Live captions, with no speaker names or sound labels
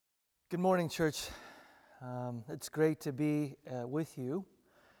Good morning, church. It's great to be with you.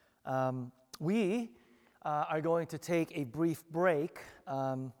 We are going to take a brief break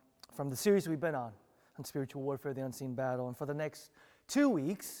from the series we've been on spiritual warfare, the unseen battle. And for the next 2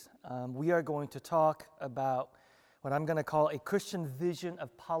 weeks, we are going to talk about what I'm going to call a Christian vision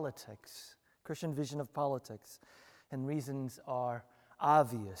of politics. Christian vision of politics. And reasons are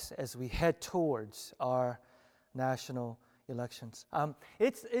obvious as we head towards our national elections.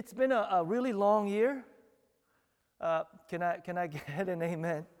 It's been a really long year. Can I get an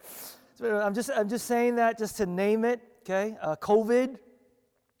amen? I'm just saying that just to name it. Okay, COVID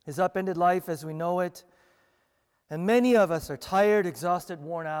has upended life as we know it, and many of us are tired, exhausted,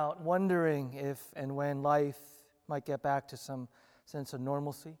 worn out, wondering if and when life might get back to some sense of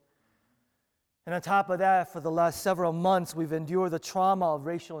normalcy. And on top of that, for the last several months, we've endured the trauma of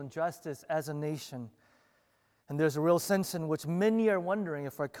racial injustice as a nation. And there's a real sense in which many are wondering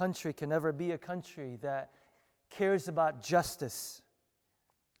if our country can ever be a country that cares about justice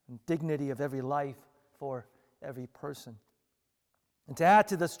and dignity of every life for every person. And to add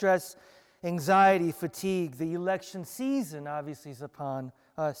to the stress, anxiety, fatigue, the election season obviously is upon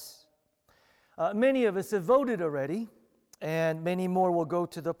us. Many of us have voted already, and many more will go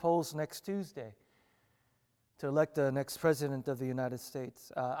to the polls next Tuesday to elect the next president of the United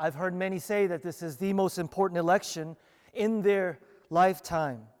States. I've heard many say that this is the most important election in their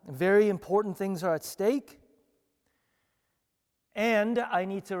lifetime. Very important things are at stake. And I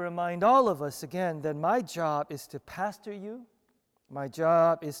need to remind all of us again that my job is to pastor you. My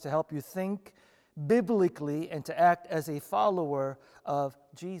job is to help you think biblically and to act as a follower of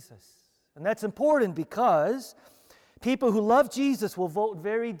Jesus. And that's important because people who love Jesus will vote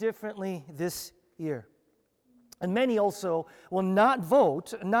very differently this year. And many also will not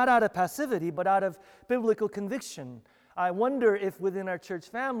vote, not out of passivity, but out of biblical conviction. I wonder if within our church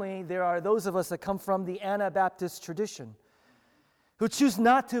family there are those of us that come from the Anabaptist tradition who choose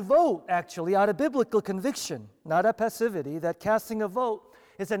not to vote, actually, out of biblical conviction, not out of passivity, that casting a vote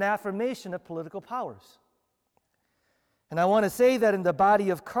is an affirmation of political powers. And I want to say that in the body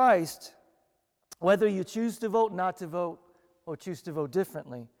of Christ, whether you choose to vote, not to vote, or choose to vote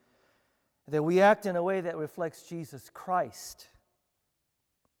differently, that we act in a way that reflects Jesus Christ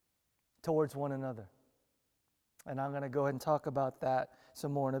towards one another. And I'm going to go ahead and talk about that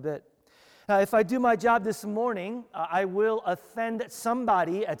some more in a bit. Now, if I do my job this morning, I will offend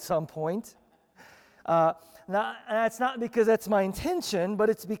somebody at some point. That's not because that's my intention, but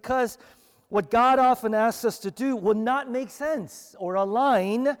it's because what God often asks us to do will not make sense or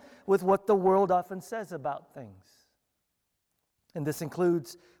align with what the world often says about things. And this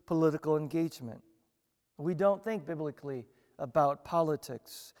includes political engagement. We don't think biblically about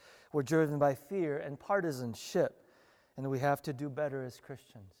politics. We're driven by fear and partisanship, and we have to do better as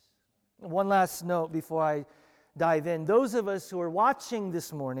Christians. One last note before I dive in. Those of us who are watching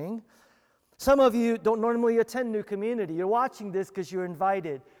this morning, some of you don't normally attend New Community. You're watching this because you're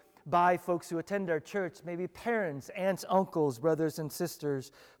invited by folks who attend our church, maybe parents, aunts, uncles, brothers and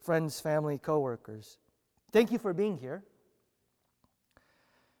sisters, friends, family, coworkers. Thank you for being here.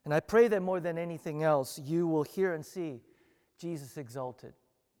 And I pray that more than anything else, you will hear and see Jesus exalted.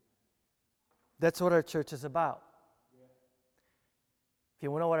 That's what our church is about. If you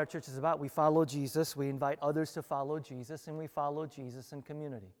want to know what our church is about, we follow Jesus, we invite others to follow Jesus, and we follow Jesus in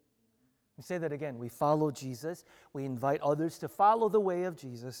community. Let me say that again. We follow Jesus, we invite others to follow the way of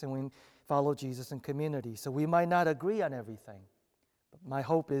Jesus, and we follow Jesus in community. So we might not agree on everything, but my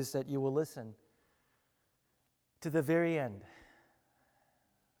hope is that you will listen to the very end.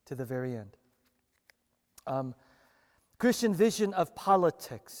 To the very end. Christian vision of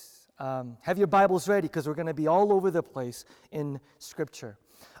politics. Have your Bibles ready because we're going to be all over the place in Scripture.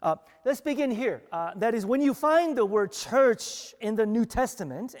 Let's begin here. That is, when you find the word church in the New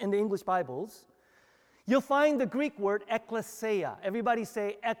Testament, in the English Bibles, you'll find the Greek word ekklesia. Everybody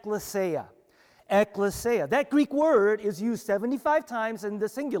say ekklesia. Ekklesia. That Greek word is used 75 times in the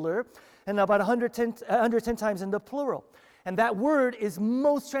singular and about 110 times in the plural. And that word is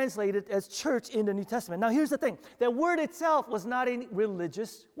most translated as church in the New Testament. Now here's the thing. That word itself was not a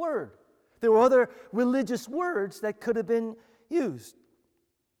religious word. There were other religious words that could have been used.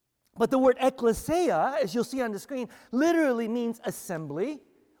 But the word ekklesia, as you'll see on the screen, literally means assembly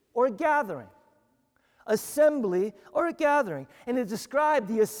or gathering. Assembly or a gathering. And it described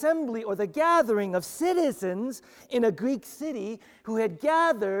the assembly or the gathering of citizens in a Greek city who had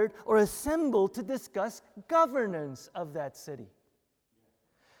gathered or assembled to discuss governance of that city.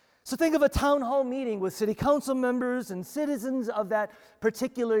 So think of a town hall meeting with city council members and citizens of that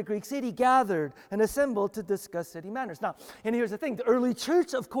particular Greek city gathered and assembled to discuss city matters. Now, and here's the thing. The early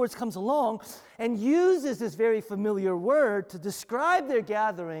church, of course, comes along and uses this very familiar word to describe their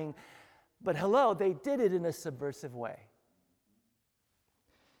gathering. But hello, they did it in a subversive way.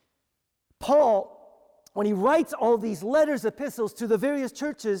 Paul, when he writes all these letters, epistles to the various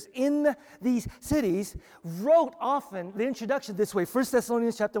churches in these cities, wrote often the introduction this way. 1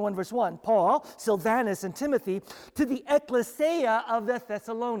 Thessalonians chapter 1, verse 1. Paul, Silvanus, and Timothy to the ecclesia of the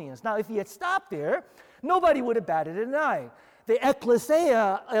Thessalonians. Now, if he had stopped there, nobody would have batted an eye. The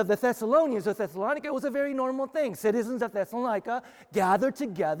ecclesia of the Thessalonians or Thessalonica was a very normal thing. Citizens of Thessalonica gathered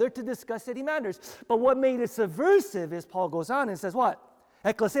together to discuss city matters. But what made it subversive is Paul goes on and says what?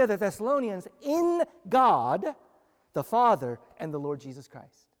 Ecclesia of the Thessalonians in God, the Father, and the Lord Jesus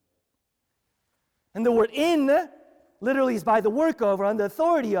Christ. And the word in literally is by the work of, or on the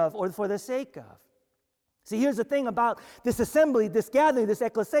authority of, or for the sake of. See, here's the thing about this assembly, this gathering, this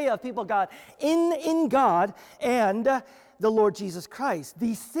ecclesia of people God, in God and the Lord Jesus Christ.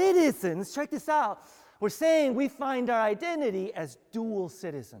 These citizens, check this out, we're saying we find our identity as dual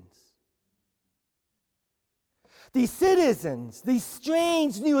citizens. These citizens, these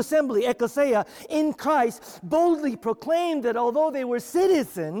strange new assembly, ecclesia, in Christ, boldly proclaimed that although they were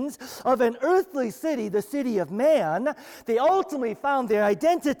citizens of an earthly city, the city of man, they ultimately found their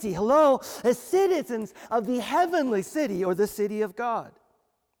identity, as citizens of the heavenly city or the city of God.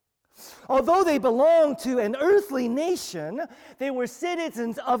 Although they belonged to an earthly nation, they were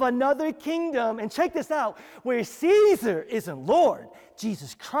citizens of another kingdom. And check this out, where Caesar isn't Lord,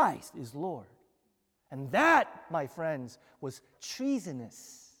 Jesus Christ is Lord. And that, my friends, was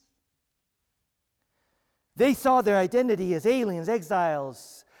treasonous. They saw their identity as aliens,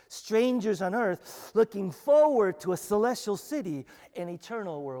 exiles, strangers on earth, looking forward to a celestial city, an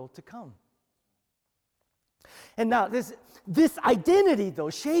eternal world to come. And now, this identity, though,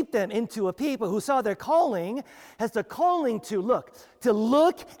 shaped them into a people who saw their calling as the calling to look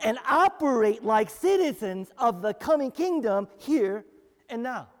and operate like citizens of the coming kingdom here and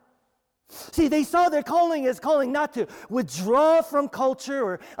now. See, they saw their calling as calling not to withdraw from culture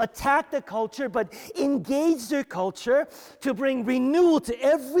or attack the culture, but engage their culture to bring renewal to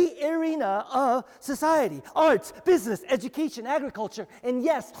every arena of society. Arts, business, education, agriculture, and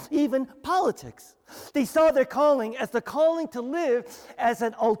yes, even politics. They saw their calling as the calling to live as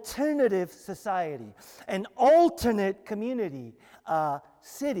an alternative society, an alternate community, a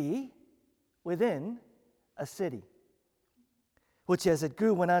city within a city, which as it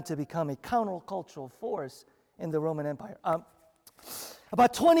grew went on to become a countercultural force in the Roman Empire.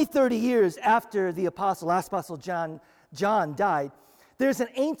 About 20, 30 years after the last apostle John died, there's an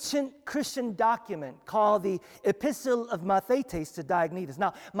ancient Christian document called the Epistle of Mathetes to Diognetus.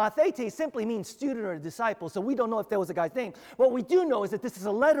 Now, Mathetes simply means student or disciple, so we don't know if that was a guy's name. What we do know is that this is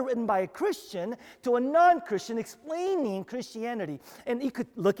a letter written by a Christian to a non-Christian explaining Christianity. And you could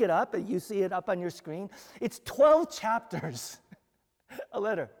look it up, you see it up on your screen. It's 12 chapters. A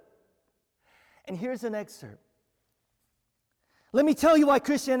letter. And here's an excerpt. Let me tell you why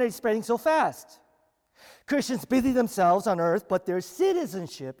Christianity is spreading so fast. Christians busy themselves on earth, but their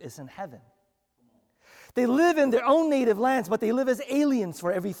citizenship is in heaven. They live in their own native lands, but they live as aliens,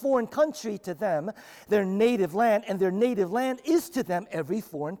 for every foreign country to them, their native land, and their native land is to them every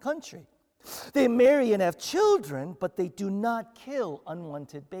foreign country. They marry and have children, but they do not kill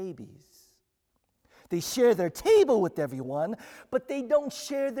unwanted babies. They share their table with everyone, but they don't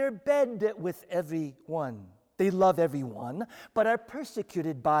share their bed with everyone. They love everyone, but are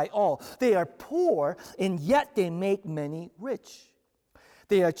persecuted by all. They are poor, and yet they make many rich.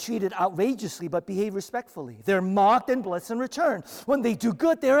 They are treated outrageously, but behave respectfully. They're mocked and blessed in return. When they do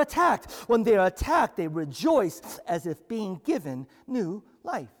good, they're attacked. When they're attacked, they rejoice as if being given new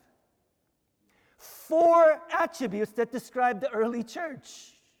life. 4 attributes that describe the early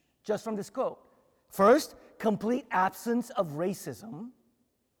church, just from this quote. First, complete absence of racism.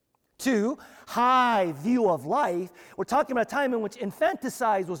 2, high view of life. We're talking about a time in which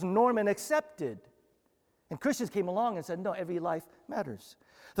infanticide was norm and accepted. And Christians came along and said, no, every life matters.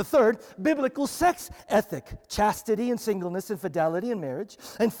 The third, biblical sex ethic, chastity and singleness and fidelity in marriage.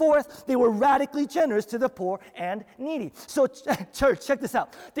 And fourth, they were radically generous to the poor and needy. So, church, check this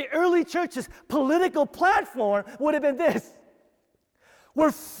out. The early church's political platform would have been this.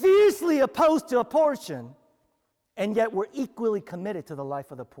 We're fiercely opposed to abortion, and yet we're equally committed to the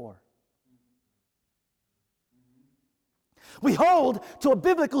life of the poor. We hold to a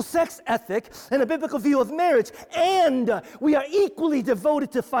biblical sex ethic and a biblical view of marriage, and we are equally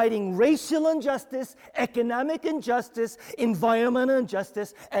devoted to fighting racial injustice, economic injustice, environmental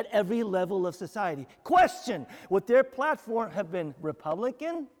injustice at every level of society. Question, would their platform have been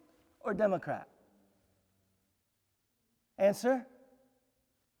Republican or Democrat? Answer,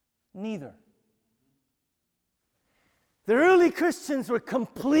 neither. The early Christians were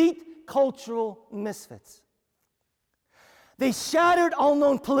complete cultural misfits. They shattered all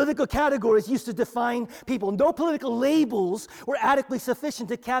known political categories used to define people. No political labels were adequately sufficient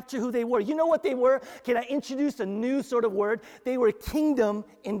to capture who they were. You know what they were? Can I introduce a new sort of word? They were kingdom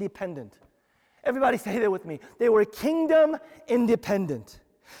independent. Everybody say that with me. They were kingdom independent.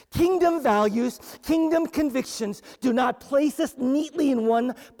 Kingdom values, kingdom convictions do not place us neatly in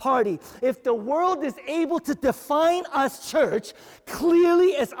one party. If the world is able to define us, church,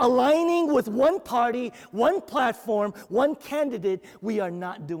 clearly as aligning with one party, one platform, one candidate, we are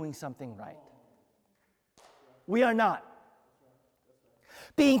not doing something right. We are not.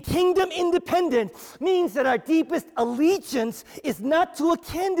 Being kingdom independent means that our deepest allegiance is not to a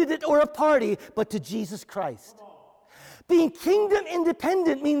candidate or a party, but to Jesus Christ. Being kingdom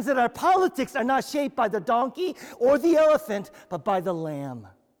independent means that our politics are not shaped by the donkey or the elephant, but by the lamb.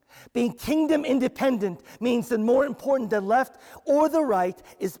 Being kingdom independent means that more important than left or the right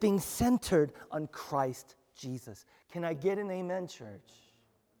is being centered on Christ Jesus. Can I get an amen, church?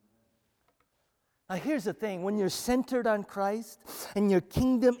 Now here's the thing, when you're centered on Christ and you're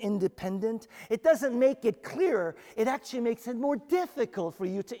kingdom independent, it doesn't make it clearer, it actually makes it more difficult for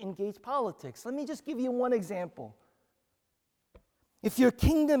you to engage politics. Let me just give you one example. If you're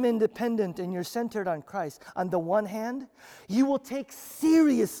kingdom independent and you're centered on Christ, on the one hand, you will take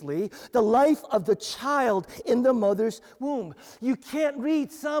seriously the life of the child in the mother's womb. You can't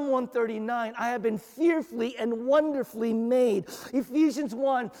read Psalm 139, I have been fearfully and wonderfully made. Ephesians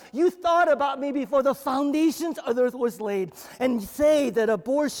 1, you thought about me before the foundations of the earth was laid, and say that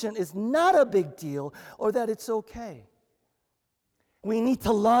abortion is not a big deal or that it's okay. We need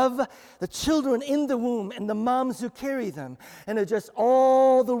to love the children in the womb and the moms who carry them and address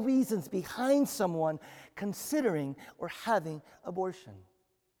all the reasons behind someone considering or having abortion.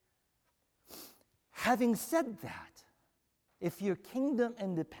 Having said that, if you're kingdom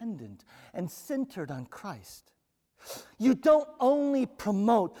independent and centered on Christ, you don't only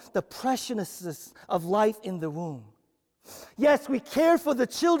promote the preciousness of life in the womb. Yes, we care for the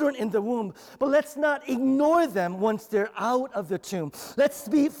children in the womb, but let's not ignore them once they're out of the tomb. Let's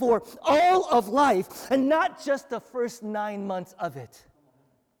be for all of life and not just the first 9 months of it.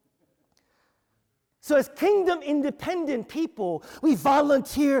 So as kingdom-independent people, we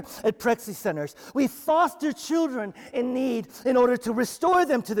volunteer at Prexy Centers. We foster children in need in order to restore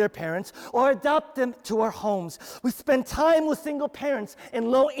them to their parents or adopt them to our homes. We spend time with single parents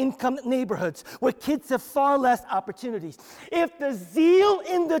in low-income neighborhoods where kids have far less opportunities. If the zeal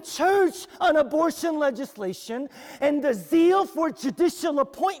in the church on abortion legislation and the zeal for judicial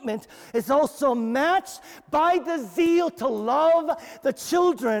appointment is also matched by the zeal to love the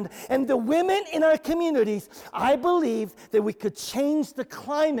children and the women in our communities, I believe that we could change the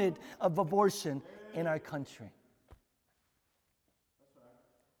climate of abortion in our country.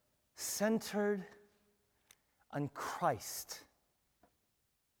 Centered on Christ,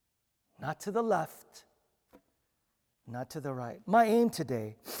 not to the left, not to the right. My aim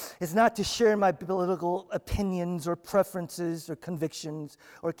today is not to share my political opinions or preferences or convictions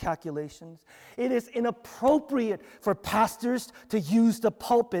or calculations. It is inappropriate for pastors to use the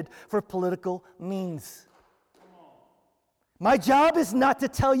pulpit for political means. My job is not to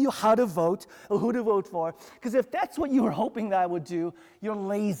tell you how to vote or who to vote for, because if that's what you were hoping that I would do, you're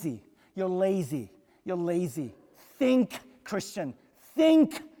lazy. You're lazy. You're lazy. Think Christian.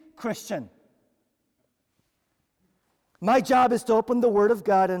 Think Christian. My job is to open the Word of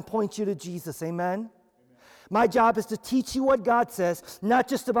God and point you to Jesus. Amen? My job is to teach you what God says, not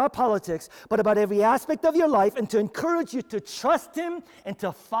just about politics, but about every aspect of your life, and to encourage you to trust Him and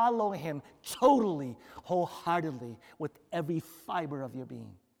to follow Him totally, wholeheartedly, with every fiber of your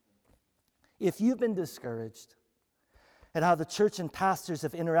being. If you've been discouraged at how the church and pastors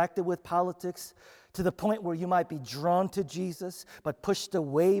have interacted with politics to the point where you might be drawn to Jesus but pushed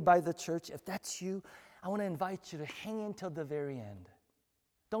away by the church, if that's you, I want to invite you to hang until the very end.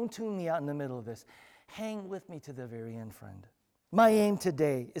 Don't tune me out in the middle of this. Hang with me to the very end, friend. My aim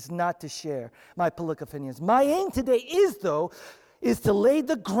today is not to share my political opinions. My aim today is to lay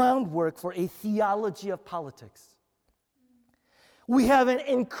the groundwork for a theology of politics. We have an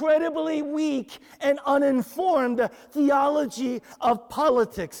incredibly weak and uninformed theology of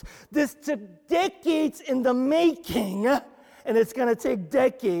politics. This took decades in the making, and it's going to take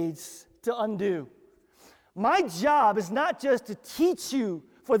decades to undo. My job is not just to teach you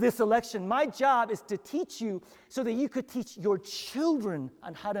for this election. My job is to teach you so that you could teach your children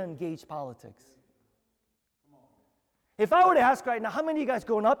on how to engage politics. If I were to ask right now, how many of you guys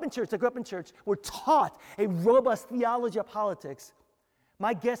growing up in church, that grew up in church, were taught a robust theology of politics?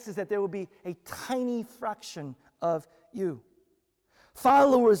 My guess is that there will be a tiny fraction of you.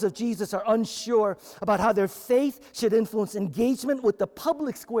 Followers of Jesus are unsure about how their faith should influence engagement with the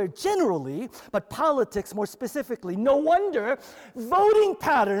public square generally, but politics more specifically. No wonder voting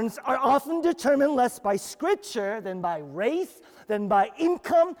patterns are often determined less by scripture than by race, than by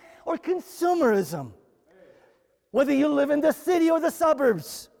income or consumerism. Whether you live in the city or the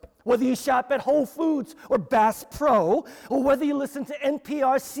suburbs, whether you shop at Whole Foods or Bass Pro, or whether you listen to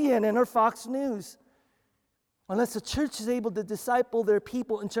NPR, CNN, or Fox News. Unless the church is able to disciple their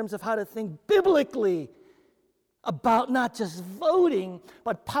people in terms of how to think biblically about not just voting,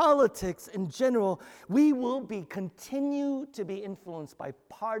 but politics in general, we will continue to be influenced by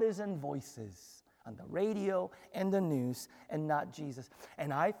partisan voices on the radio and the news, and not Jesus.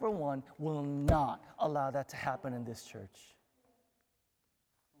 And I, for one, will not allow that to happen in this church.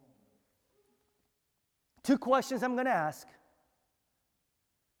 2 questions I'm going to ask,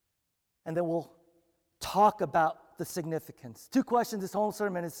 and then we'll talk about the significance. 2 questions this whole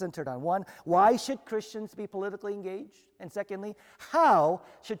sermon is centered on. 1, why should Christians be politically engaged? And secondly, how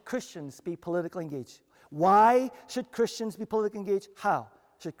should Christians be politically engaged? Why should Christians be politically engaged? How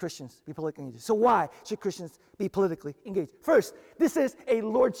should Christians be politically engaged? So why should Christians be politically engaged? First, this is a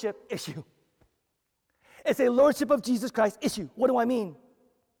lordship issue. It's a lordship of Jesus Christ issue. What do I mean?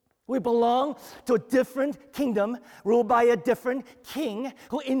 We belong to a different kingdom ruled by a different king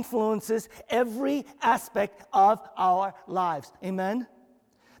who influences every aspect of our lives. Amen?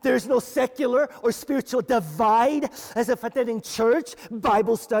 There's no secular or spiritual divide as if attending church,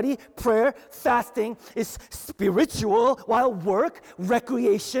 Bible study, prayer, fasting is spiritual, while work,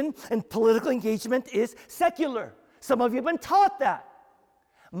 recreation, and political engagement is secular. Some of you have been taught that.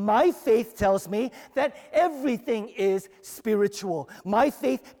 My faith tells me that everything is spiritual. My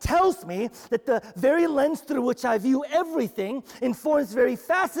faith tells me that the very lens through which I view everything informs every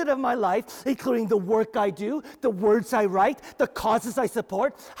facet of my life, including the work I do, the words I write, the causes I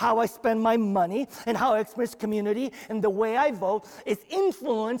support, how I spend my money, and how I experience community, and the way I vote is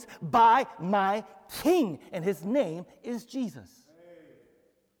influenced by my King, and his name is Jesus.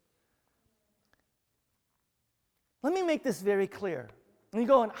 Let me make this very clear. And you're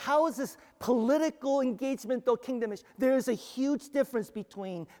going, how is this political engagement though kingdom-ish? There is a huge difference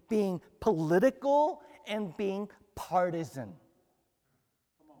between being political and being partisan.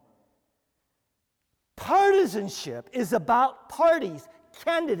 Partisanship is about parties,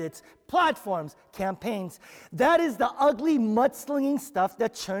 candidates, platforms, campaigns. That is the ugly, mudslinging stuff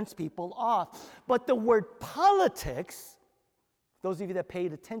that churns people off. But the word politics, those of you that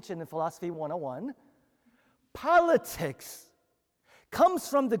paid attention in Philosophy 101, politics comes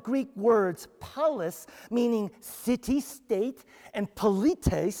from the Greek words polis, meaning city-state, and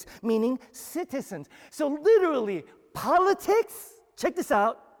polites, meaning citizens. So literally, politics, check this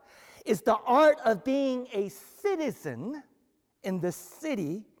out, is the art of being a citizen in the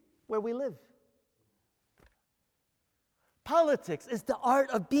city where we live. Politics is the art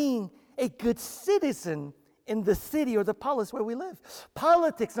of being a good citizen in the city or the polis where we live.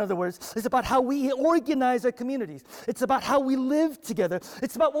 Politics, in other words, is about how we organize our communities. It's about how we live together.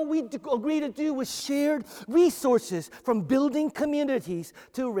 It's about what we agree to do with shared resources, from building communities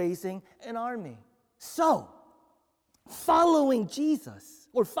to raising an army. So, following Jesus,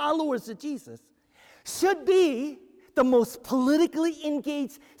 or followers of Jesus, should be the most politically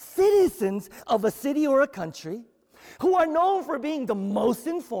engaged citizens of a city or a country, who are known for being the most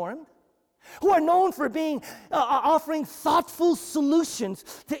informed, who are known for being offering thoughtful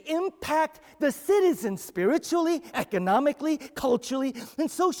solutions to impact the citizens spiritually, economically, culturally, and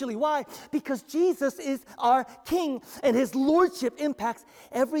socially. Why? Because Jesus is our King, and his lordship impacts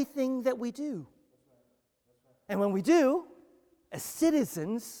everything that we do. And when we do, as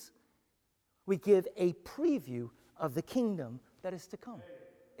citizens, we give a preview of the kingdom that is to come.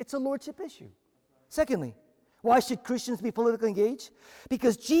 It's a lordship issue. Secondly, why should Christians be politically engaged?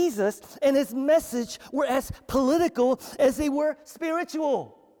 Because Jesus and his message were as political as they were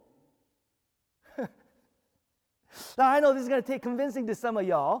spiritual. Now, I know this is going to take convincing to some of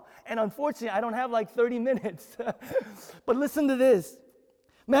y'all, and unfortunately, I don't have like 30 minutes. But listen to this.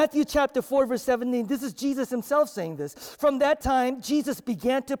 Matthew chapter 4, verse 17, this is Jesus himself saying this. From that time, Jesus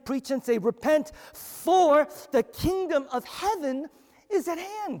began to preach and say, "Repent, for the kingdom of heaven is at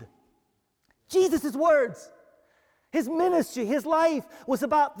hand." Jesus' words. His ministry, his life was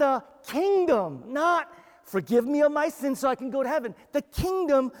about the kingdom, not forgive me of my sins so I can go to heaven. The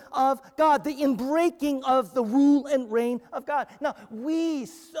kingdom of God, the inbreaking of the rule and reign of God. Now, we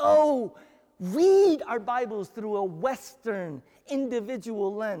so read our Bibles through a Western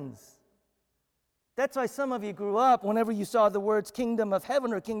individual lens. That's why some of you grew up, whenever you saw the words kingdom of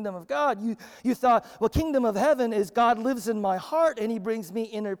heaven or kingdom of God, you thought, well, kingdom of heaven is God lives in my heart and he brings me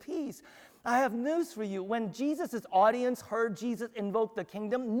inner peace. I have news for you. When Jesus' audience heard Jesus invoke the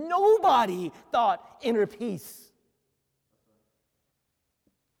kingdom, nobody thought inner peace.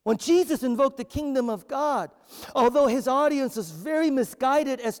 When Jesus invoked the kingdom of God, although his audience was very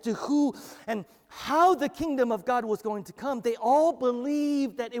misguided as to who and how the kingdom of God was going to come, they all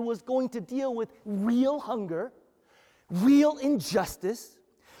believed that it was going to deal with real hunger, real injustice,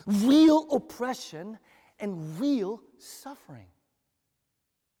 real oppression, and real suffering.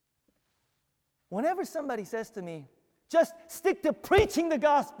 Whenever somebody says to me, just stick to preaching the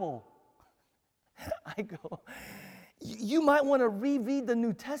gospel, I go, you might want to reread the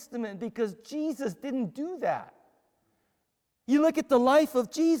New Testament because Jesus didn't do that. You look at the life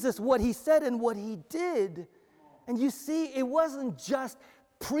of Jesus, what he said and what he did, and you see it wasn't just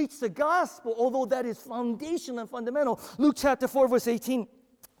preach the gospel, although that is foundational and fundamental. Luke chapter 4, verse 18,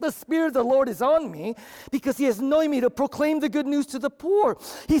 the Spirit of the Lord is on me because he has anointed me to proclaim the good news to the poor.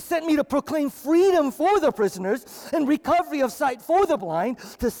 He sent me to proclaim freedom for the prisoners and recovery of sight for the blind,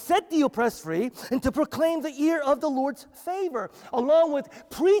 to set the oppressed free, and to proclaim the year of the Lord's favor. Along with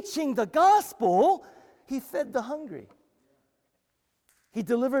preaching the gospel, he fed the hungry. He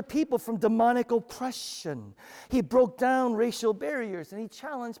delivered people from demonic oppression. He broke down racial barriers and he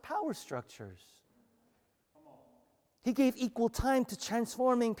challenged power structures. He gave equal time to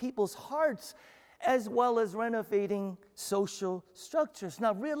transforming people's hearts as well as renovating social structures.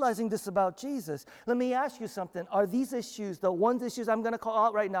 Now, realizing this about Jesus, let me ask you something. Are these issues, the issues I'm going to call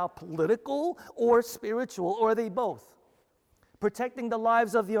out right now, political or spiritual, or are they both? Protecting the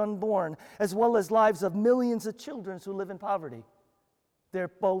lives of the unborn as well as lives of millions of children who live in poverty. They're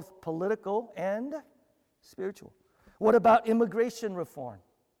both political and spiritual. What about immigration reform,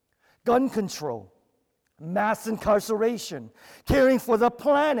 gun control, mass incarceration, caring for the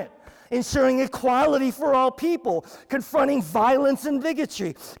planet, ensuring equality for all people, confronting violence and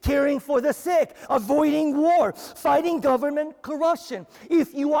bigotry, caring for the sick, avoiding war, fighting government corruption?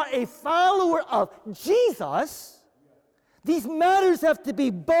 If you are a follower of Jesus, these matters have to be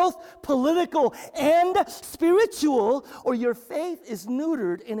both political and spiritual, or your faith is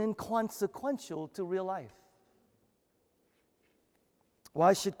neutered and inconsequential to real life.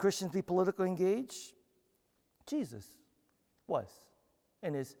 Why should Christians be politically engaged? Jesus was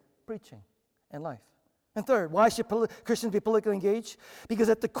in his preaching and life. And third, why should Christians be politically engaged? Because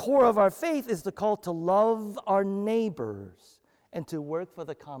at the core of our faith is the call to love our neighbors and to work for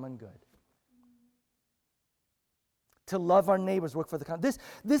the common good. To love our neighbors, work for the common.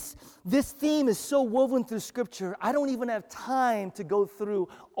 This theme is so woven through Scripture, I don't even have time to go through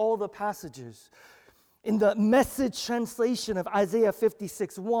all the passages. In the Message translation of Isaiah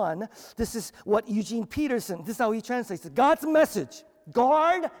 56:1, this is what Eugene Peterson, this is how he translates it. God's message,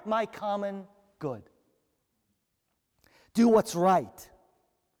 guard my common good. Do what's right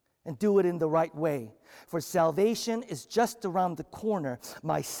and do it in the right way. For salvation is just around the corner.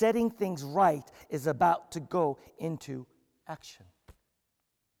 My setting things right is about to go into action.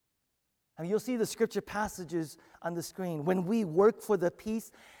 And you'll see the scripture passages on the screen. When we work for the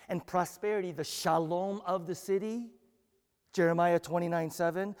peace and prosperity, the shalom of the city, Jeremiah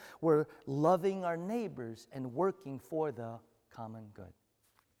 29:7, we're loving our neighbors and working for the common good.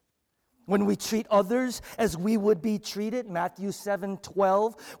 When we treat others as we would be treated, Matthew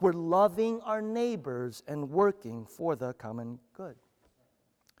 7:12, we're loving our neighbors and working for the common good.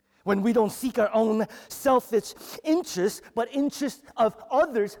 When we don't seek our own selfish interests, but interests of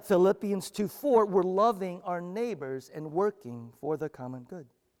others, Philippians 2:4, we're loving our neighbors and working for the common good.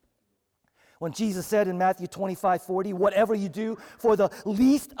 When Jesus said in Matthew 25:40, whatever you do for the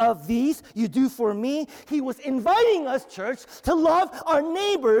least of these, you do for me, he was inviting us, church, to love our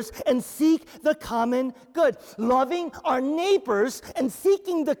neighbors and seek the common good. Loving our neighbors and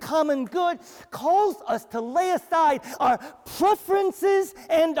seeking the common good calls us to lay aside our preferences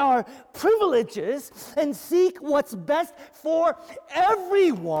and our privileges and seek what's best for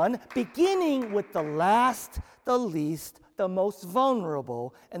everyone, beginning with the last, the least, the most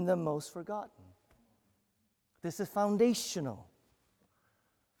vulnerable, and the most forgotten. This is foundational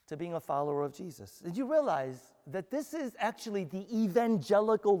to being a follower of Jesus. Did you realize that this is actually the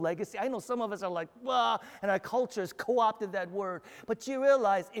evangelical legacy? I know some of us are like, well, and our culture has co-opted that word. But you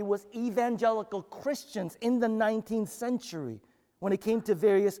realize it was evangelical Christians in the 19th century when it came to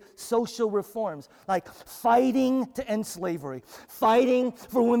various social reforms, like fighting to end slavery, fighting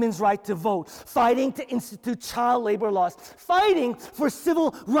for women's right to vote, fighting to institute child labor laws, fighting for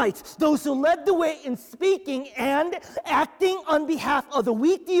civil rights. Those who led the way in speaking and acting on behalf of the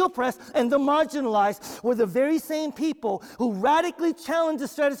weak, the oppressed, and the marginalized were the very same people who radically challenged the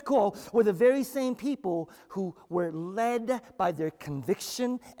status quo, were the very same people who were led by their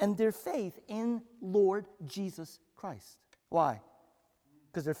conviction and their faith in Lord Jesus Christ. Why?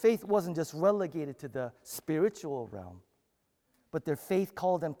 Because their faith wasn't just relegated to the spiritual realm, but their faith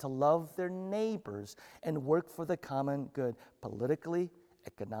called them to love their neighbors and work for the common good, politically,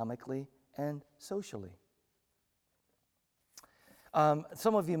 economically, and socially.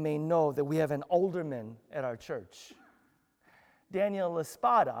 Some of you may know that we have an alderman at our church. Daniel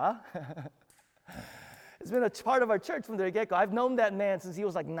Espada has been a part of our church from the get-go. I've known that man since he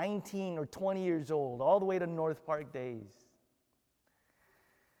was like 19 or 20 years old, all the way to North Park days.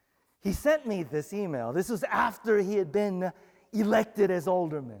 He sent me this email. This was after he had been elected as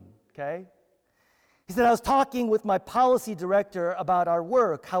alderman, okay? He said, I was talking with my policy director about our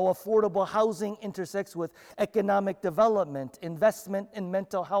work, how affordable housing intersects with economic development, investment in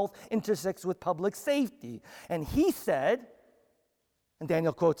mental health intersects with public safety. And he said, and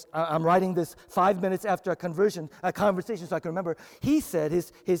Daniel quotes, I'm writing this 5 minutes after a conversation so I can remember. He said,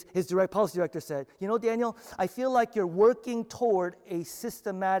 his direct policy director said, you know, Daniel, I feel like you're working toward a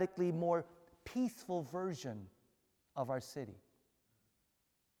systematically more peaceful version of our city.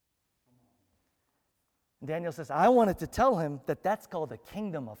 And Daniel says, I wanted to tell him that that's called the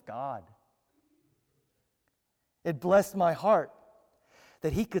kingdom of God. It blessed my heart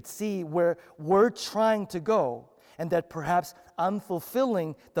that he could see where we're trying to go, and that perhaps I'm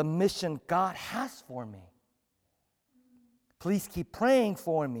fulfilling the mission God has for me. Please keep praying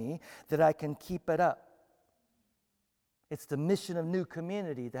for me that I can keep it up. It's the mission of New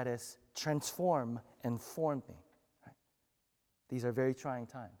Community that has transformed and formed me. Right? These are very trying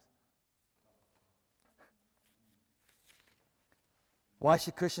times. Why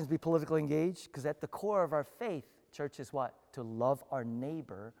should Christians be politically engaged? Because at the core of our faith, church, is what? To love our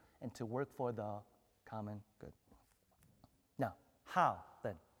neighbor and to work for the common good. Now, how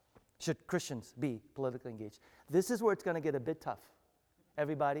then should Christians be politically engaged? This is where it's going to get a bit tough.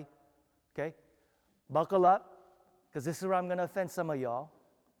 Everybody, okay? Buckle up, because this is where I'm going to offend some of y'all.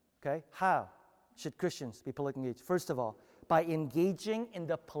 Okay? How should Christians be politically engaged? First of all, by engaging in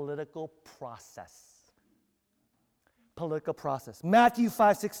the political process. Political process. Matthew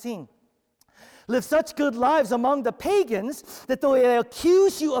 5:16. Live such good lives among the pagans that though they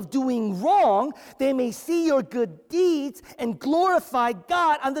accuse you of doing wrong, they may see your good deeds and glorify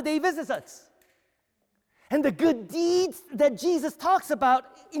God on the day He visits us. And the good deeds that Jesus talks about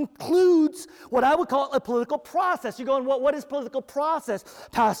includes what I would call a political process. You're going, what is political process,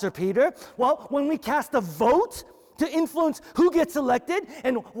 Pastor Peter? Well, when we cast a vote to influence who gets elected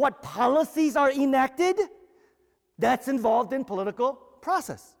and what policies are enacted, that's involved in political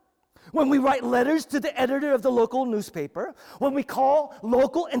process. When we write letters to the editor of the local newspaper, when we call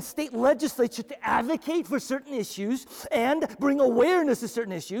local and state legislature to advocate for certain issues and bring awareness to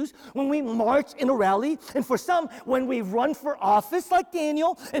certain issues, when we march in a rally, and for some, when we run for office like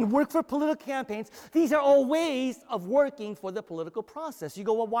Daniel and work for political campaigns, these are all ways of working for the political process. You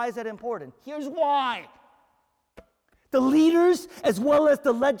go, well, why is that important? Here's why. The leaders, as well as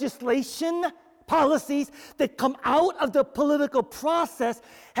the legislation, policies that come out of the political process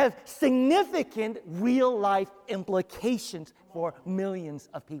have significant real-life implications for millions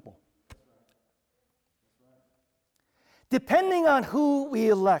of people. Depending on who we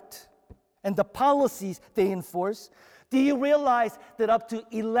elect and the policies they enforce, do you realize that up to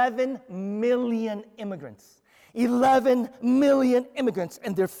 11 million immigrants, 11 million immigrants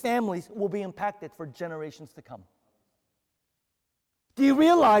and their families will be impacted for generations to come? Do you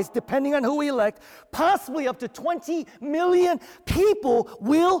realize, depending on who we elect, possibly up to 20 million people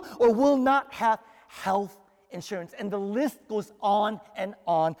will or will not have health insurance? And the list goes on and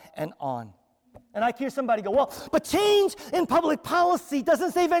on and on. And I hear somebody go, well, but change in public policy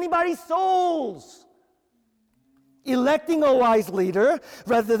doesn't save anybody's souls. Electing a wise leader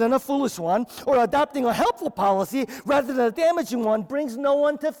rather than a foolish one, or adopting a helpful policy rather than a damaging one, brings no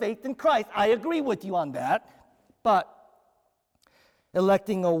one to faith in Christ. I agree with you on that. But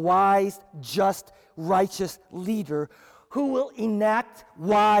electing a wise, just, righteous leader who will enact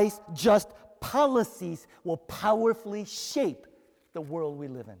wise, just policies will powerfully shape the world we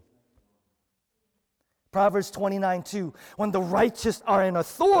live in. Proverbs 29:2, when the righteous are in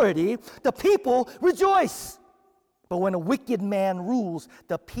authority, the people rejoice. But when a wicked man rules,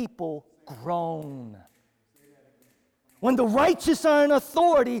 the people groan. When the righteous are in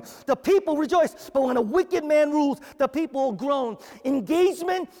authority, the people rejoice. But when a wicked man rules, the people groan.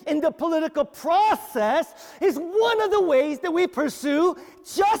 Engagement in the political process is one of the ways that we pursue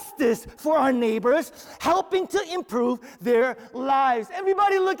justice for our neighbors, helping to improve their lives.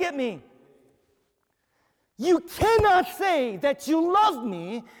 Everybody look at me. You cannot say that you love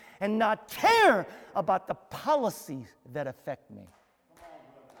me and not care about the policies that affect me.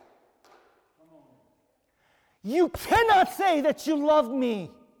 You cannot say that you love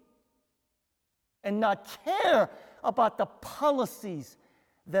me and not care about the policies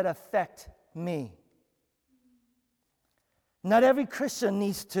that affect me. Not every Christian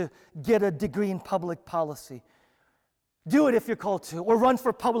needs to get a degree in public policy. Do it if you're called to, or run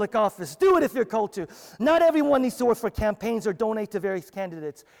for public office. Do it if you're called to. Not everyone needs to work for campaigns or donate to various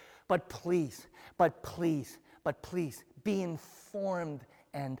candidates. But please, be informed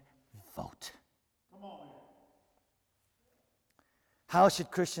and vote. Come on. How should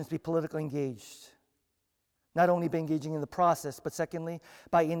Christians be politically engaged? Not only by engaging in the process, but secondly,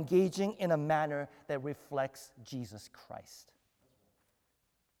 by engaging in a manner that reflects Jesus Christ.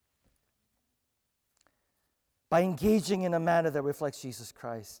 By engaging in a manner that reflects Jesus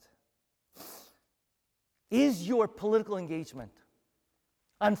Christ. Is your political engagement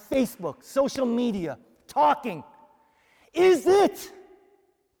on Facebook, social media, talking, is it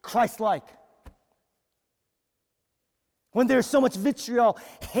Christ-like? When there's so much vitriol,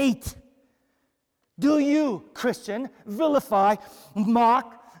 hate, do you, Christian, vilify,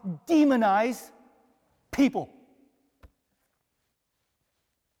 mock, demonize people?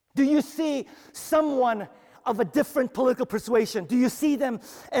 Do you see someone of a different political persuasion? Do you see them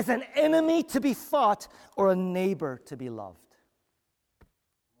as an enemy to be fought or a neighbor to be loved?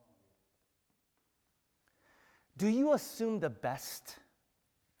 Do you assume the best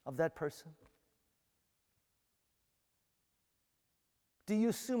of that person? Do you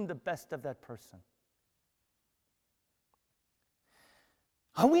assume the best of that person?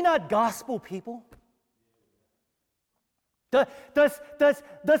 Are we not gospel people?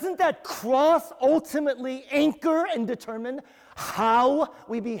 Doesn't that cross ultimately anchor and determine how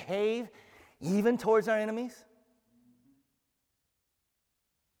we behave even towards our enemies?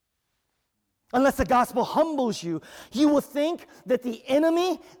 Unless the gospel humbles you, you will think that the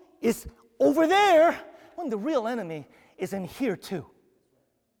enemy is over there when the real enemy is in here too.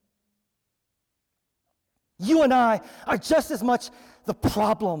 You and I are just as much the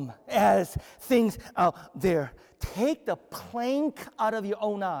problem as things out there. Take the plank out of your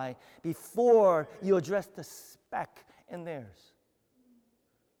own eye before you address the speck in theirs.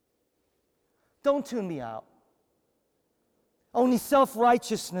 Don't tune me out. Only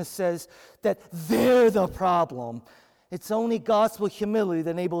self-righteousness says that they're the problem. It's only gospel humility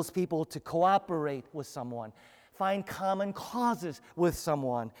that enables people to cooperate with someone, find common causes with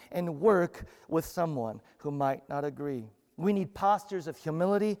someone, and work with someone who might not agree. We need postures of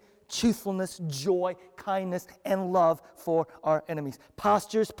humility, truthfulness, joy, kindness, and love for our enemies.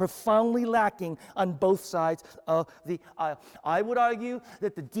 Postures profoundly lacking on both sides of the aisle. I would argue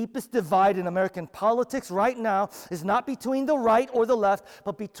that the deepest divide in American politics right now is not between the right or the left,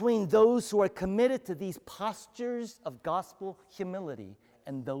 but between those who are committed to these postures of gospel humility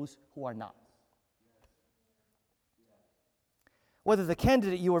and those who are not. Whether the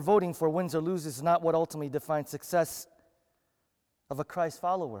candidate you are voting for wins or loses is not what ultimately defines success of a Christ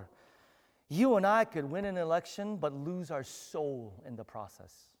follower. You and I could win an election but lose our soul in the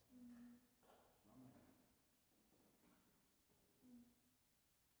process.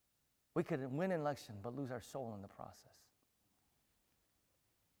 We could win an election but lose our soul in the process.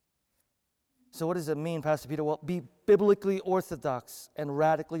 So what does it mean, Pastor Peter? Well, be biblically orthodox and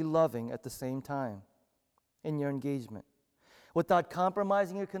radically loving at the same time in your engagement. Without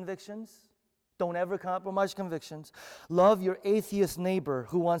compromising your convictions. Don't ever compromise convictions. Love your atheist neighbor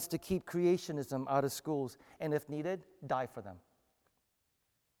who wants to keep creationism out of schools. And if needed, die for them.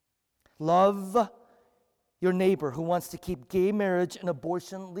 Love your neighbor who wants to keep gay marriage and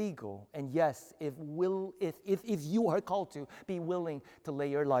abortion legal. And yes, if you are called to, be willing to lay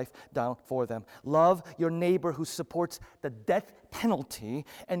your life down for them. Love your neighbor who supports the death penalty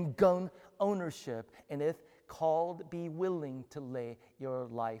and gun ownership. And if called, be willing to lay your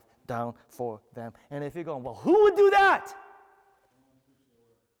life down for them. And if you're going, well, who would do that?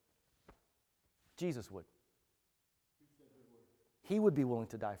 Jesus would. He would be willing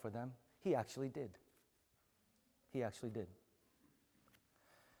to die for them. He actually did. He actually did.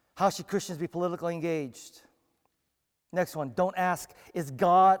 How should Christians be politically engaged? Next one, don't ask, is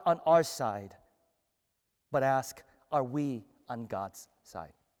God on our side? But ask, are we on God's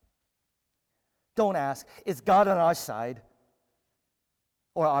side? Don't ask, is God on our side?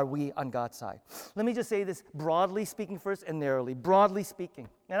 Or are we on God's side? Let me just say this broadly speaking first and narrowly. Broadly speaking,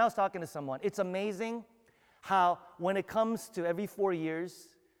 and I was talking to someone. It's amazing how when it comes to every 4 years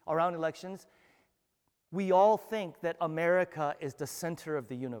around elections, we all think that America is the center of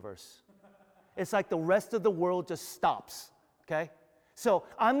the universe. It's like the rest of the world just stops, okay? So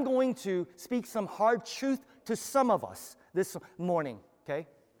I'm going to speak some hard truth to some of us this morning, okay?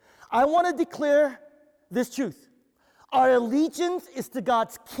 I want to declare this truth. Our allegiance is to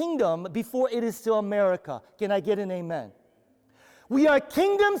God's kingdom before it is to America. Can I get an amen? We are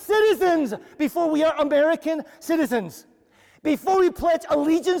kingdom citizens before we are American citizens. Before we pledge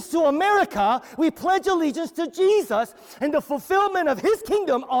allegiance to America, we pledge allegiance to Jesus and the fulfillment of his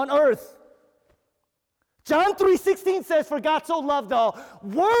kingdom on earth. John 3:16 says, for God so loved the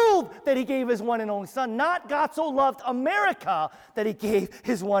world that he gave his one and only son. Not God so loved America that he gave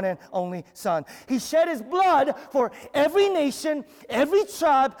his one and only son. He shed his blood for every nation, every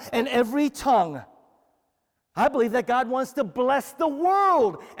tribe, and every tongue. I believe that God wants to bless the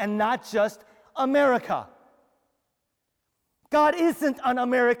world and not just America. God isn't on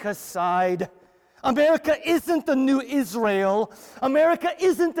America's side. America isn't the new Israel. America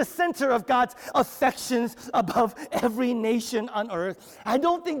isn't the center of God's affections above every nation on earth. I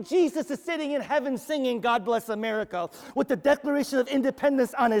don't think Jesus is sitting in heaven singing God Bless America with the Declaration of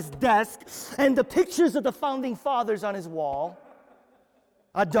Independence on his desk and the pictures of the founding fathers on his wall.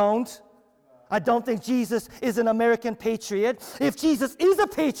 I don't think Jesus is an American patriot. If Jesus is a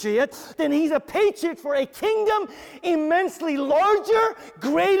patriot, then he's a patriot for a kingdom immensely larger,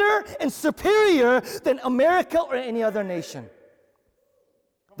 greater, and superior than America or any other nation.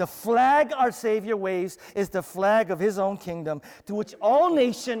 The flag our Savior waves is the flag of his own kingdom, to which all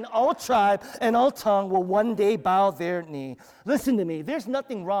nation, all tribe, and all tongue will one day bow their knee. Listen to me, there's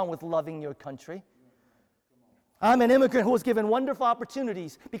nothing wrong with loving your country. I'm an immigrant who was given wonderful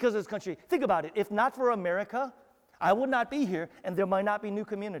opportunities because of this country. Think about it. If not for America, I would not be here, and there might not be New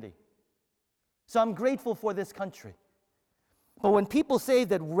Community. So I'm grateful for this country. But when people say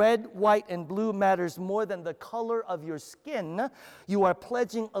that red, white, and blue matters more than the color of your skin, you are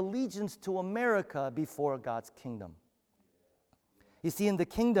pledging allegiance to America before God's kingdom. You see, in the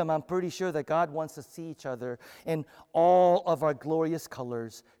kingdom, I'm pretty sure that God wants to see each other in all of our glorious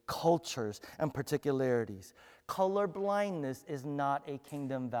colors, cultures, and particularities. Color blindness is not a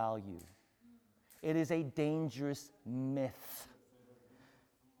kingdom value. It is a dangerous myth.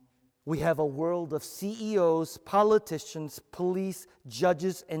 We have a world of CEOs, politicians, police,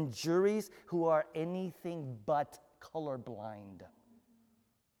 judges, and juries who are anything but colorblind.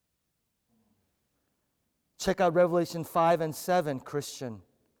 Check out Revelation 5 and 7, Christian.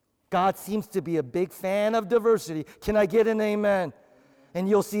 God seems to be a big fan of diversity. Can I get an amen? And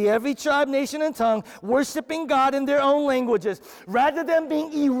you'll see every tribe, nation, and tongue worshiping God in their own languages. Rather than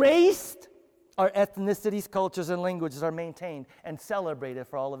being erased, our ethnicities, cultures, and languages are maintained and celebrated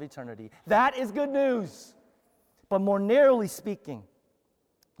for all of eternity. That is good news. But more narrowly speaking,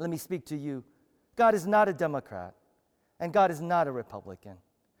 let me speak to you. God is not a Democrat, and God is not a Republican.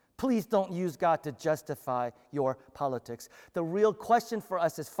 Please don't use God to justify your politics. The real question for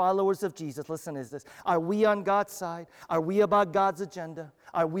us as followers of Jesus, listen, is this. Are we on God's side? Are we about God's agenda?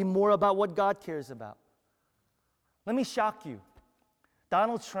 Are we more about what God cares about? Let me shock you.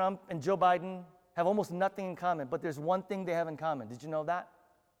 Donald Trump and Joe Biden have almost nothing in common, but there's one thing they have in common. Did you know that?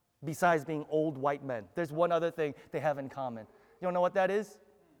 Besides being old white men, there's one other thing they have in common. You don't know what that is?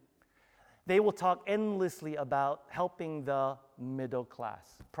 They will talk endlessly about helping the middle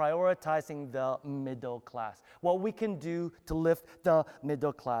class, prioritizing the middle class, what we can do to lift the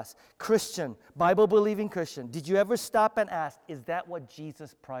middle class. Christian, Bible-believing Christian, did you ever stop and ask, is that what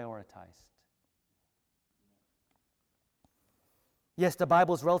Jesus prioritized? Yes, the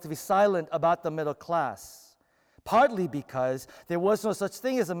Bible is relatively silent about the middle class. Partly because there was no such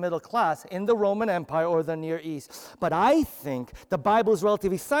thing as a middle class in the Roman Empire or the Near East. But I think the Bible is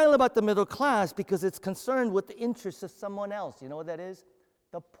relatively silent about the middle class because it's concerned with the interests of someone else. You know what that is?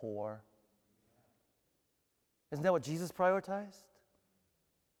 The poor. Isn't that what Jesus prioritized?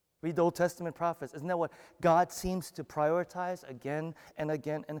 Read the Old Testament prophets. Isn't that what God seems to prioritize again and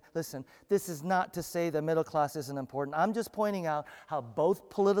again? And listen, this is not to say the middle class isn't important. I'm just pointing out how both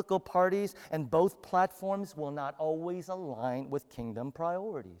political parties and both platforms will not always align with kingdom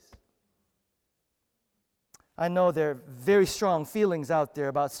priorities. I know there are very strong feelings out there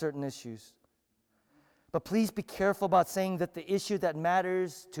about certain issues. But please be careful about saying that the issue that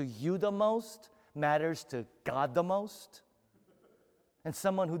matters to you the most matters to God the most. And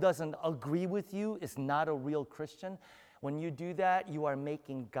someone who doesn't agree with you is not a real Christian. When you do that, you are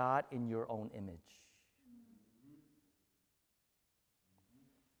making God in your own image.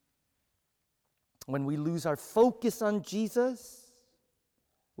 When we lose our focus on Jesus,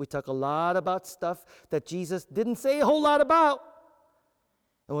 we talk a lot about stuff that Jesus didn't say a whole lot about.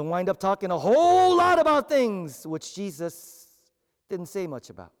 And we wind up talking a whole lot about things which Jesus didn't say much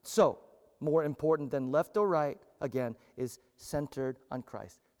about. So, more important than left or right, again, is centered on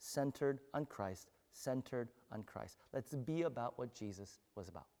Christ. Centered on Christ. Centered on Christ. Let's be about what Jesus was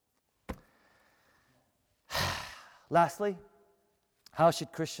about. Lastly, how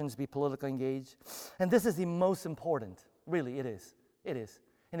should Christians be politically engaged? And this is the most important. Really, it is. It is.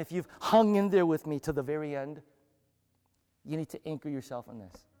 And if you've hung in there with me to the very end, you need to anchor yourself in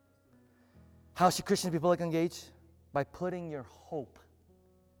this. How should Christians be politically engaged? By putting your hope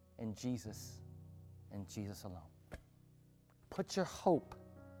in Jesus and Jesus alone. Put your hope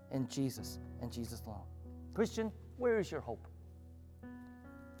in Jesus and Jesus alone. Christian, where is your hope?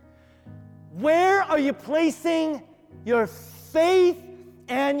 Where are you placing your faith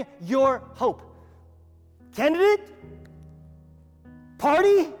and your hope? Candidate?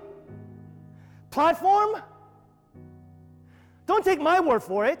 Party? Platform? Don't take my word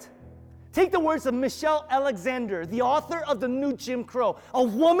for it. Take the words of Michelle Alexander, the author of The New Jim Crow, a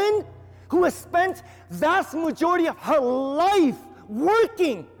woman who has spent vast majority of her life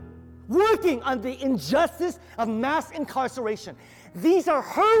working on the injustice of mass incarceration. These are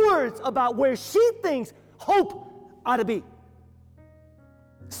her words about where she thinks hope ought to be.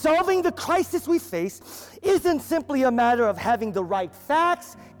 Solving the crisis we face isn't simply a matter of having the right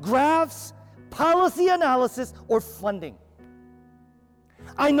facts, graphs, policy analysis, or funding.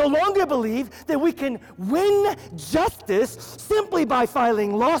 I no longer believe that we can win justice simply by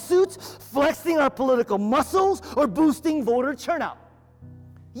filing lawsuits, flexing our political muscles, or boosting voter turnout.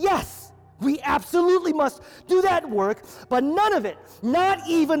 Yes, we absolutely must do that work, but none of it, not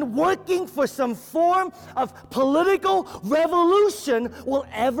even working for some form of political revolution, will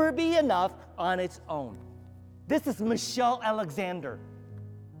ever be enough on its own. This is Michelle Alexander.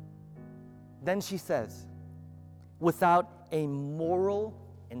 Then she says, without a moral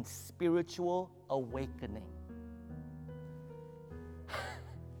and spiritual awakening.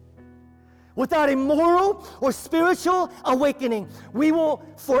 Without a moral or spiritual awakening, we will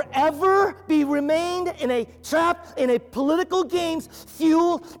forever be remained in a trap in a political games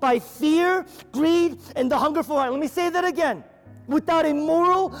fueled by fear, greed, and the hunger for power. Let me say that again. Without a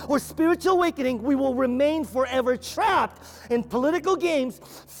moral or spiritual awakening, we will remain forever trapped in political games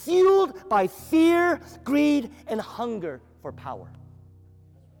fueled by fear, greed, and hunger for power.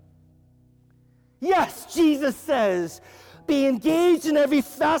 Yes, Jesus says, be engaged in every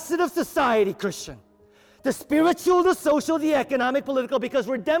facet of society, Christian. The spiritual, the social, the economic, political, because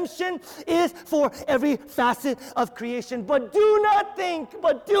redemption is for every facet of creation. But do not think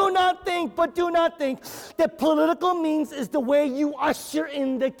that political means is the way you usher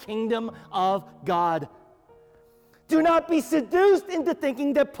in the kingdom of God. Do not be seduced into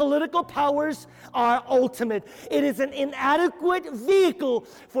thinking that political powers are ultimate. It is an inadequate vehicle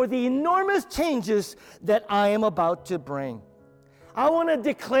for the enormous changes that I am about to bring. I want to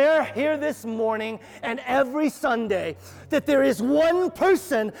declare here this morning and every Sunday that there is one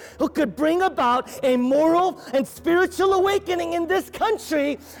person who could bring about a moral and spiritual awakening in this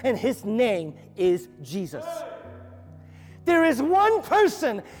country, and his name is Jesus. There is one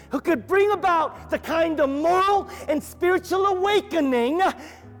person who could bring about the kind of moral and spiritual awakening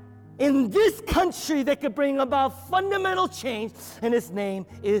in this country that could bring about fundamental change, and his name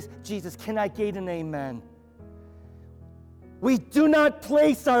is Jesus. Can I get an amen? We do not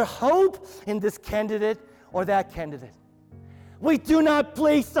place our hope in this candidate or that candidate. We do not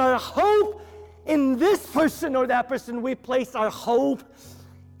place our hope in this person or that person. We place our hope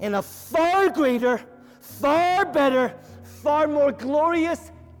in a far greater, far better, far more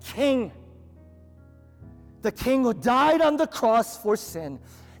glorious King. The King who died on the cross for sin.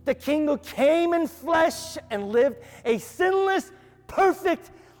 The King who came in flesh and lived a sinless, perfect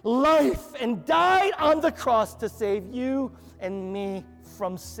life and died on the cross to save you and me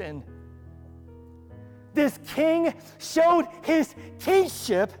from sin. This King showed his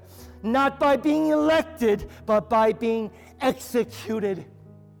kingship not by being elected, but by being executed.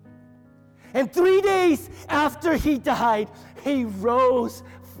 And 3 days after he died, he rose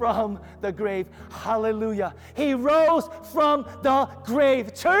from the grave. Hallelujah. He rose from the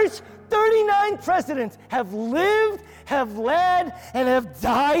grave. Church, 39 presidents have lived, have led, and have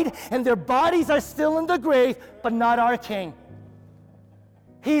died, and their bodies are still in the grave, but not our king.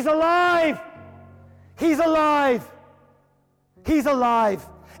 He's alive. He's alive. He's alive.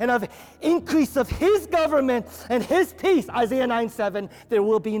 And of increase of his government and his peace, Isaiah 9:7, there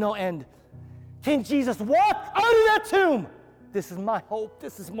will be no end. King Jesus walked out of that tomb. This is my hope,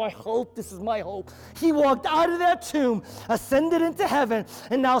 this is my hope, this is my hope. He walked out of that tomb, ascended into heaven,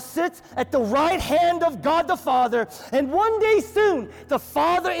 and now sits at the right hand of God the Father. And one day soon, the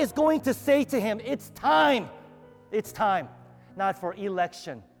Father is going to say to him, it's time, not for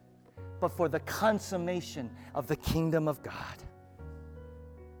election, but for the consummation of the kingdom of God,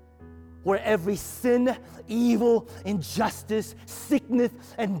 where every sin, evil, injustice, sickness,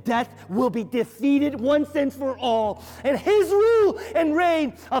 and death will be defeated once and for all. And his rule and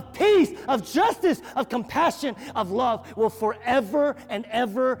reign of peace, of justice, of compassion, of love will forever and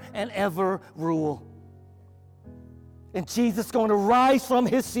ever and ever rule. And Jesus is going to rise from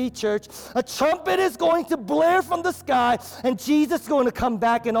his seat, church. A trumpet is going to blare from the sky, and Jesus is going to come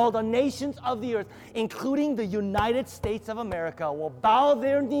back, and all the nations of the earth, including the United States of America, will bow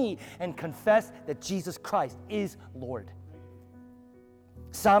their knee and confess that Jesus Christ is Lord.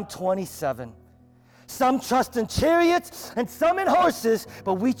 Psalm 27. Some trust in chariots and some in horses,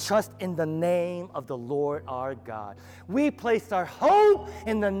 but we trust in the name of the Lord our God. We place our hope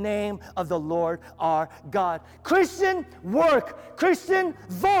in the name of the Lord our God. Christian, work. Christian,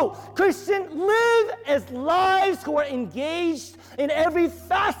 vote. Christian, live as lives who are engaged in every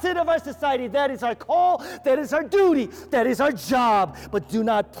facet of our society. That is our call. That is our duty. That is our job. But do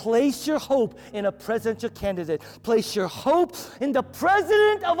not place your hope in a presidential candidate. Place your hope in the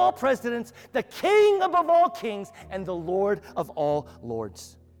president of all presidents, the king above all kings, and the Lord of all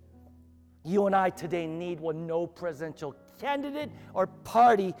lords. You and I today need what no presidential candidate or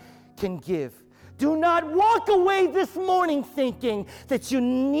party can give. Do not walk away this morning thinking that you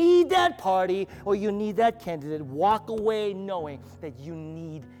need that party or you need that candidate. Walk away knowing that you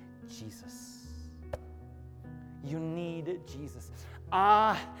need Jesus. You need Jesus.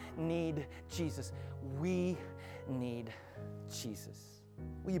 I need Jesus. We need Jesus.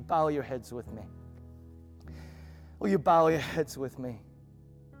 Will you bow your heads with me? Will you bow your heads with me?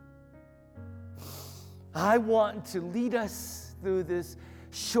 I want to lead us through this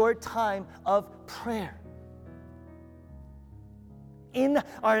short time of prayer. In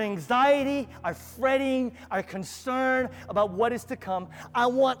our anxiety, our fretting, our concern about what is to come, I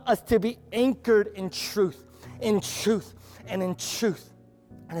want us to be anchored in truth, and in truth.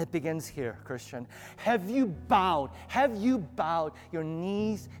 And it begins here, Christian. Have you bowed your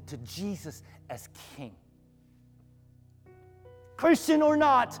knees to Jesus as King? Christian or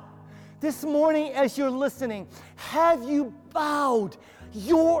not, this morning as you're listening, have you bowed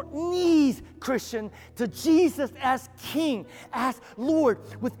your knees, Christian, to Jesus as King, as Lord,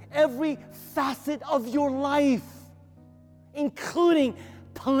 with every facet of your life, including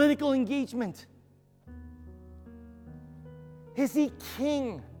political engagement? Is he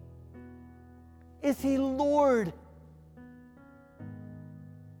King? Is he Lord?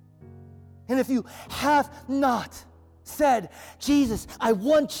 And if you have not said, Jesus, I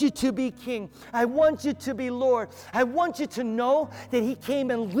want you to be King. I want you to be Lord. I want you to know that he came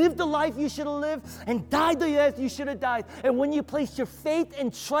and lived the life you should have lived and died the death you should have died. And when you place your faith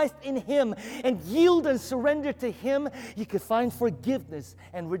and trust in him and yield and surrender to him, you can find forgiveness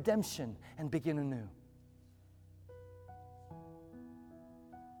and redemption and begin anew.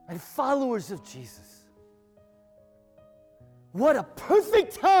 And followers of Jesus, what a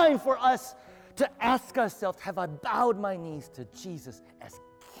perfect time for us to ask ourselves, have I bowed my knees to Jesus as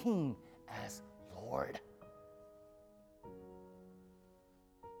King, as Lord?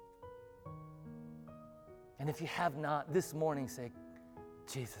 And if you have not, this morning say,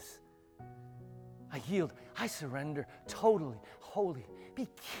 Jesus, I yield, I surrender totally, wholly. Be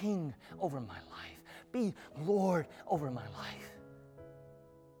King over my life. Be Lord over my life.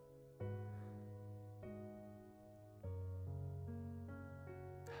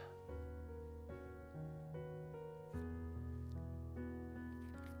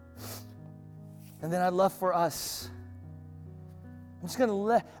 And then I'd love for us, I'm just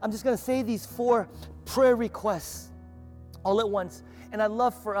going to say these 4 prayer requests all at once. And I'd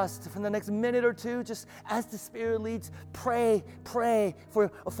love for us to, for the next minute or two, just as the Spirit leads, pray for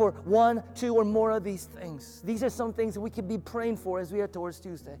 1, 2, or more of these things. These are some things that we could be praying for as we head towards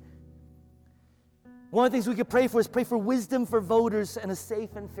Tuesday. One of the things we could pray for is pray for wisdom for voters and a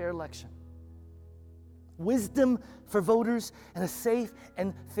safe and fair election. wisdom for voters, and a safe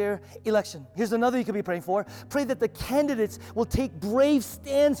and fair election. Here's another you could be praying for. Pray that the candidates will take brave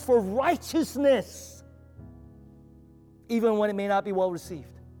stands for righteousness, even when it may not be well received.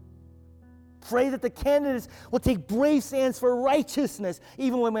 Pray that the candidates will take brave stands for righteousness,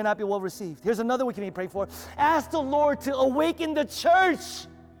 even when it may not be well received. Here's another we can be praying for. Ask the Lord to awaken the church.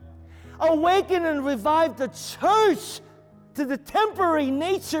 Awaken and revive the church to the temporary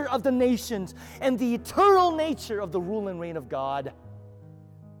nature of the nations and the eternal nature of the rule and reign of God.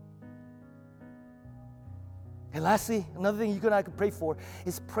 And lastly, another thing you and I can pray for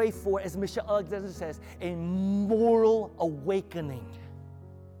is pray for, as Michelle Alexander says, a moral awakening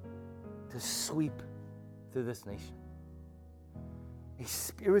to sweep through this nation. A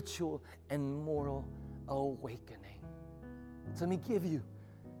spiritual and moral awakening. So let me give you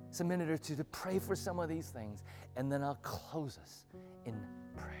a minute or two to pray for some of these things, and then I'll close us in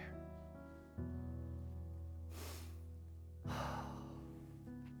prayer.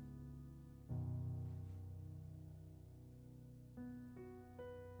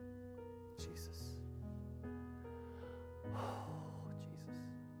 Jesus. Oh, Jesus.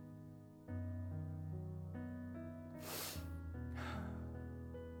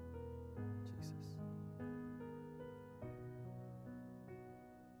 Jesus.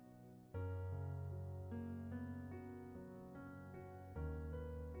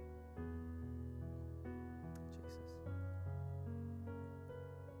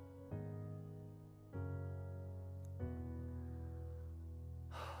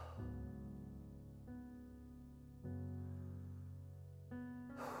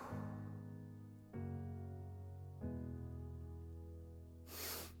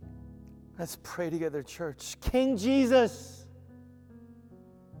 Let's pray together, church. King Jesus,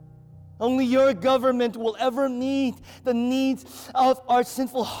 only your government will ever meet the needs of our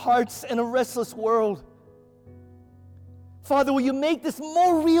sinful hearts and a restless world. Father, will you make this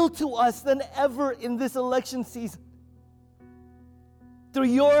more real to us than ever in this election season? Through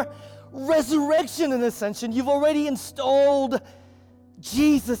your resurrection and ascension, you've already installed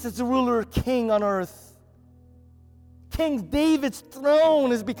Jesus as the ruler, king on earth. King David's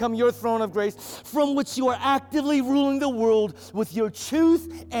throne has become your throne of grace, from which you are actively ruling the world with your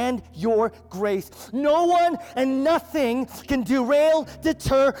truth and your grace. No one and nothing can derail,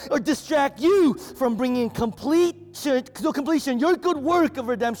 deter, or distract you from bringing to completion your good work of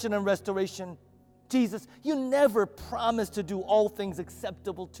redemption and restoration. Jesus, you never promised to do all things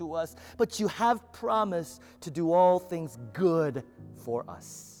acceptable to us, but you have promised to do all things good for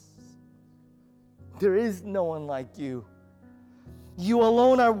us. There is no one like you. You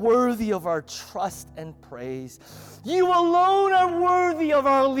alone are worthy of our trust and praise. You alone are worthy of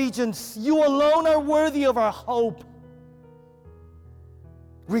our allegiance. You alone are worthy of our hope.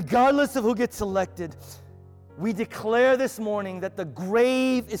 Regardless of who gets elected, we declare this morning that the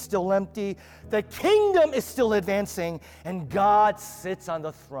grave is still empty, the kingdom is still advancing, and God sits on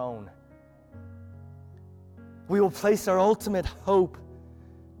the throne. We will place our ultimate hope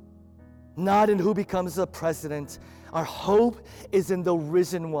not in who becomes the president. Our hope is in the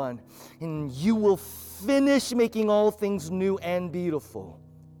risen one, and you will finish making all things new and beautiful.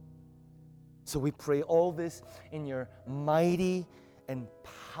 So we pray all this in your mighty and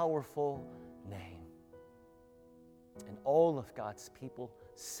powerful name. And all of God's people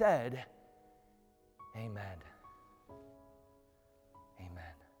said, amen.